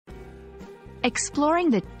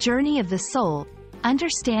exploring the journey of the soul,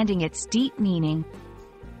 understanding its deep meaning.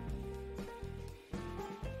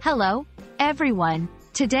 Hello, everyone.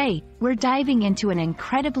 Today, we're diving into an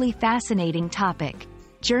incredibly fascinating topic,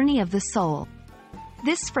 journey of the soul.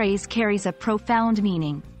 This phrase carries a profound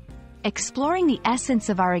meaning, exploring the essence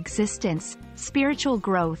of our existence, spiritual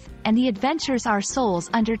growth, and the adventures our souls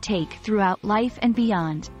undertake throughout life and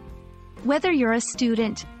beyond. Whether you're a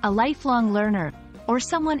student, a lifelong learner, or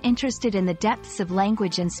someone interested in the depths of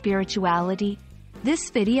language and spirituality, this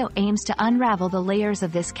video aims to unravel the layers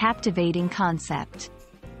of this captivating concept.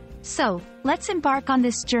 So, let's embark on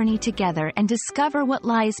this journey together and discover what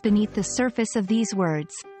lies beneath the surface of these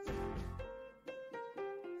words.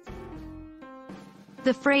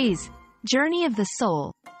 The phrase, journey of the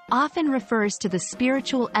soul, often refers to the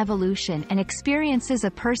spiritual evolution and experiences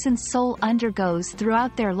a person's soul undergoes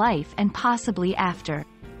throughout their life and possibly after.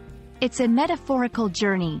 It's a metaphorical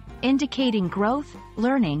journey, indicating growth,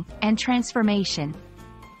 learning, and transformation.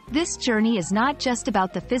 This journey is not just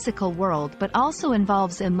about the physical world but also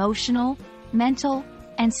involves emotional, mental,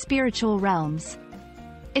 and spiritual realms.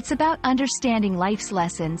 It's about understanding life's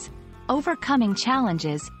lessons, overcoming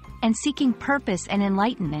challenges, and seeking purpose and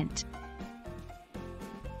enlightenment.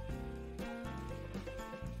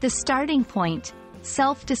 The starting point,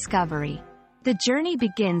 self-discovery. The journey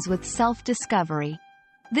begins with self-discovery.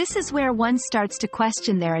 This is where one starts to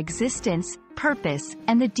question their existence, purpose,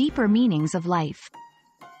 and the deeper meanings of life.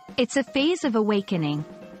 It's a phase of awakening,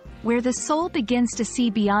 where the soul begins to see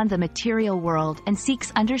beyond the material world and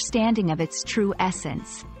seeks understanding of its true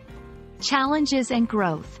essence. Challenges and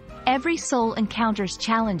growth. Every soul encounters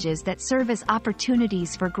challenges that serve as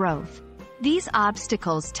opportunities for growth. These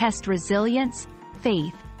obstacles test resilience,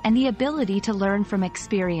 faith, and the ability to learn from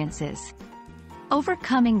experiences.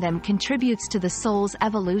 Overcoming them contributes to the soul's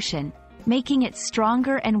evolution, making it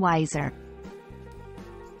stronger and wiser.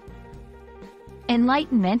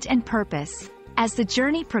 Enlightenment and purpose. As the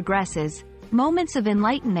journey progresses, moments of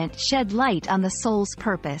enlightenment shed light on the soul's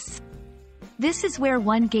purpose. This is where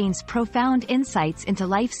one gains profound insights into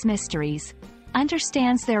life's mysteries,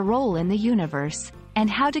 understands their role in the universe, and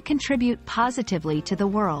how to contribute positively to the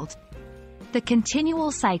world. The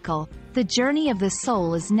continual cycle, the journey of the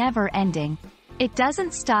soul is never-ending. It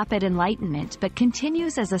doesn't stop at enlightenment but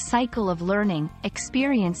continues as a cycle of learning,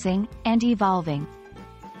 experiencing, and evolving.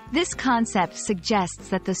 This concept suggests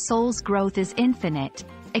that the soul's growth is infinite,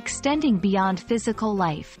 extending beyond physical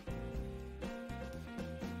life.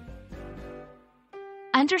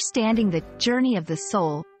 Understanding the journey of the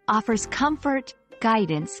soul offers comfort,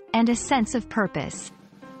 guidance, and a sense of purpose.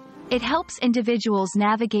 It helps individuals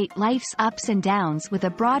navigate life's ups and downs with a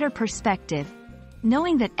broader perspective,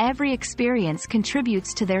 knowing that every experience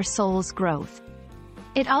contributes to their soul's growth.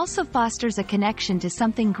 It also fosters a connection to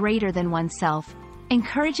something greater than oneself,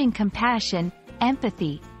 encouraging compassion,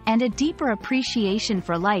 empathy, and a deeper appreciation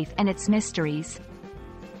for life and its mysteries.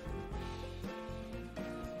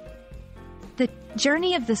 The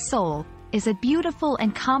journey of the soul is a beautiful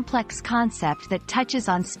and complex concept that touches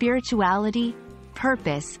on spirituality,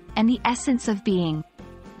 purpose, and the essence of being.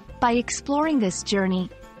 By exploring this journey,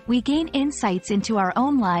 we gain insights into our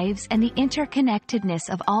own lives and the interconnectedness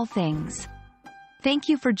of all things. Thank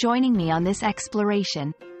you for joining me on this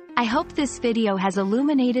exploration. I hope this video has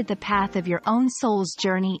illuminated the path of your own soul's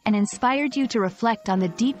journey and inspired you to reflect on the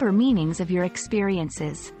deeper meanings of your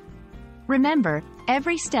experiences. Remember,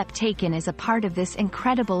 every step taken is a part of this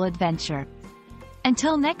incredible adventure.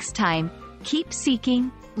 Until next time, keep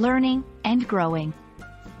seeking, learning, and growing.